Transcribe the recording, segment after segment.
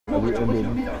we ended.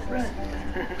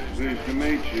 Pleased to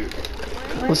meet you.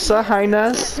 What's up,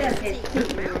 Highness?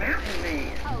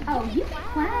 Oh, you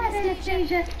quiet,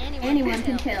 Anastasia. Anyone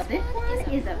can tell this one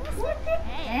is a pussy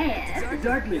ass.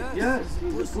 Exactly, yes.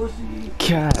 He's a pussy.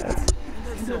 God.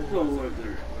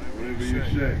 Whatever you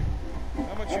say.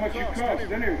 How much you cost,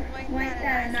 anyway? Ain't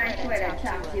that a nice way to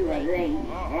talk to a lady?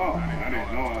 Oh, I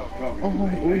didn't know I was talking Oh,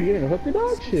 to you. we getting hooky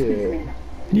dog shit.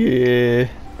 Yeah.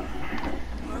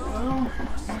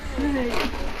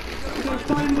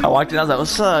 I walked in, I was like,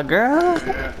 what's up, girl? I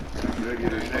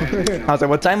was like,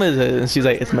 what time is it? And she's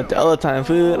like, it's Medela time,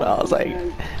 food. I was like,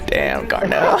 damn,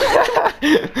 Garnell.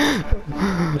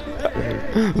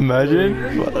 Imagine.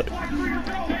 Fuck.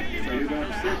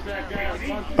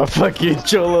 A fucking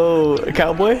cholo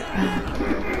cowboy?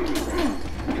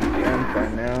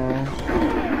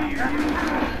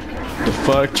 The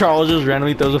fuck? Charles just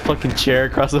randomly throws a fucking chair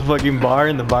across the fucking bar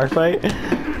in the bar fight.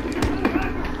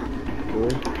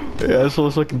 Yeah, this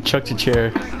fool fucking chucked a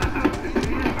chair.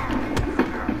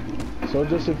 So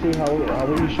Josephine, how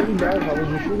were you shooting, dog? How was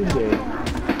your shooting day?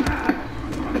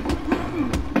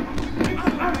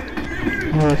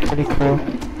 Oh, that's pretty cool.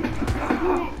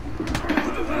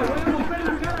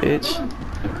 Bitch.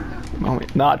 Oh,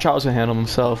 wait. Nah, Charles can handle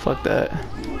himself. Fuck that.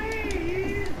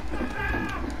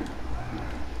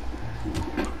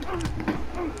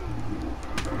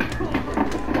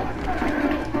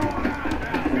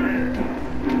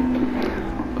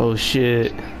 Oh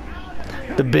shit.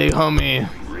 The big homie.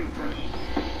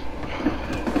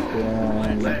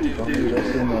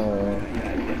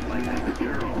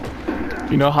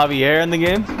 You know Javier in the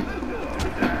game?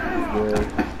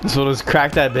 Yeah. This one just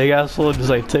cracked that big ass fool, just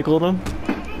like tickled him.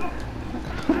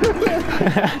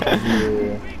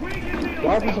 Yeah.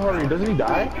 What happens to Harvey? Doesn't he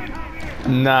die?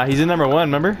 Nah, he's in #1,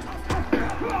 remember?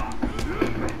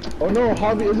 Oh no,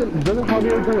 Harvey doesn't Harvey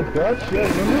ever go with Dutch? Yeah,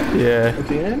 remember? Yeah. At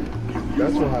the end?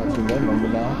 That's what happened, I remember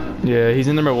now. Yeah, he's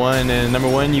in #1, and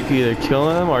 #1 you can either kill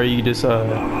him or you can just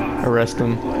arrest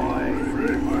him.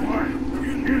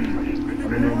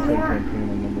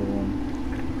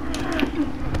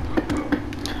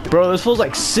 Bro, this fool's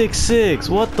like 6'6".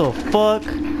 What the fuck?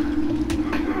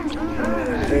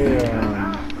 Hey,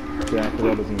 yeah, I forgot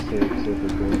it was in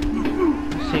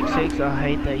 6'6". 6'6", a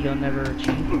height that you'll never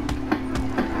achieve.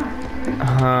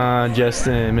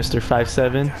 Justin, Mr.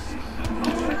 5'7".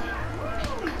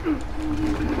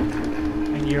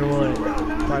 And you're what,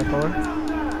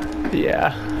 5'4"? Yeah,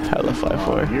 hella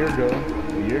 5'4". A year ago,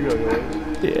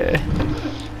 Yeah.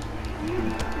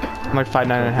 I'm like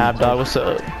 5'9.5", dog. What's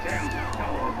up?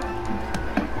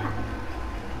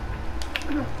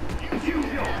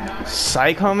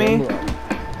 Psych, homie.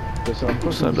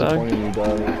 What's up, dog?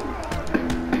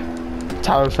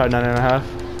 Tyler's 5'9.5".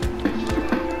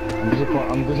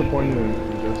 I'm disappointed in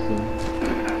Justin.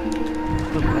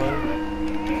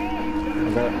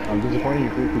 I'm disappointed in you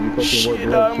because you fucking Shit, worked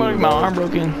dog, gloves. my arm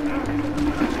broken. The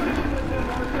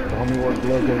homie wore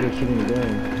gloves over shooting the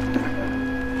gun.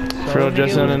 For real,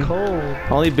 Justin. And Cold.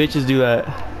 only bitches do that.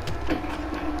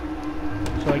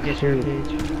 So I guess you're a bitch.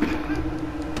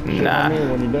 Nah. I mean,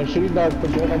 when you're done shooting, dog, put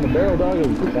one on the barrel, dog,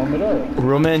 and warm it up.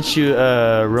 Real men shoot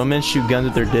guns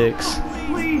with their dicks.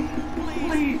 Please,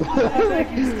 I beg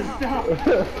you to stop.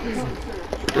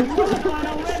 Come on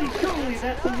already, surely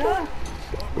that's enough.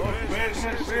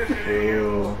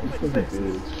 Ew. No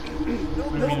business,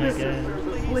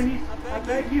 please, I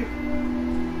beg you.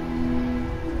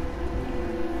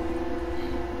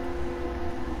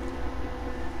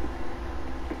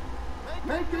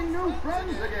 Making new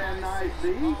friends again, I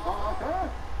see, Parker.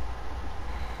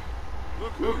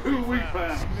 Look who we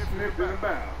found sniffing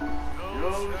about.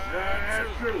 Joe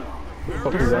Sasha.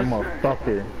 Fuck is that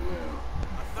motherfucker?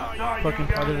 Fucking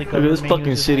part of the Look at this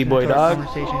fucking city boy, dog.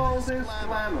 All this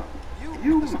glamour.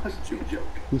 You must be joking.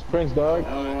 Who's Prince, dog?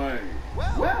 How are you?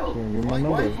 Well, Give me my quite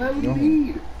number. well No.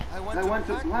 indeed. I went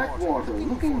to Blackwater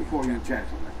looking for you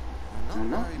gentlemen. You're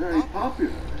not very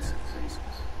popular, it seems.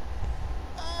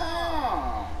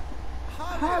 Ah,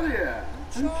 Javier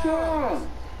and Charles.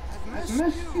 I've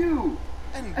missed you.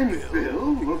 And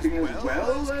Bill, looking as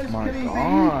well as My can he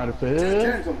God, be. Phil.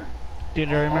 Gentlemen. Dude,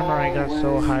 I remember I got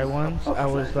so high once. I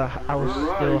was still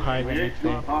high the next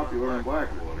day. Popular in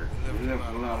Blackwater. We left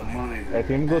a lot of money there. Hey,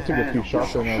 can you go take a few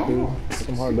shots right now, dude? Get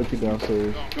some hard looking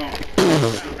downstairs.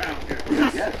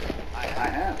 Yes, I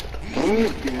have.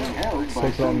 He's being held by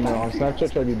Take some on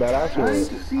Snapchat, try to be badass or trying what?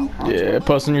 to see how Yeah,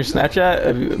 post on your Snapchat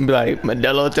and be like,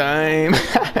 Modelo time.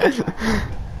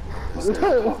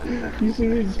 You see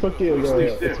me just fucking,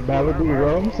 it's Malibu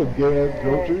rum, some gay ass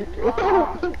goat drink.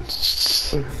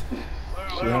 See,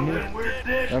 I'm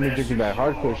drinking that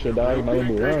hardcore shit, dog,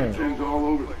 Malibu rum. all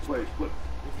over the place. place, but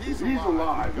if he's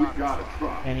alive, we've got to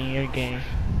try. Any your game.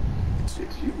 It's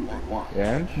you they want.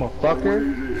 Yeah,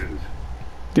 motherfucker. It is.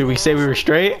 Did we say we were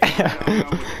straight?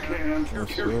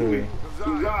 Absolutely.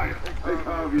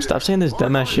 Stop saying this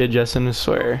dumbass shit, Justin, I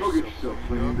swear. Go get yourself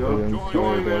cleaned I'm up. sorry,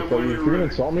 Join but them. if you're gonna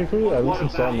insult me for it, at least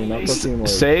insult me, not fucking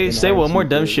like. Say one more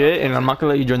dumb shit, and I'm not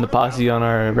gonna let you join the posse on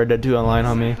our Red Dead 2 online,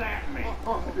 homie.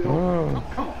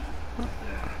 Oh.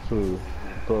 So,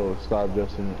 bro, stop,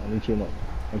 Justin. I need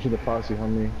you the posse,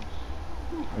 homie.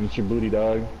 I need your booty,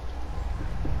 dog.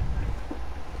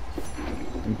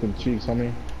 I need them cheeks,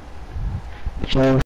 homie.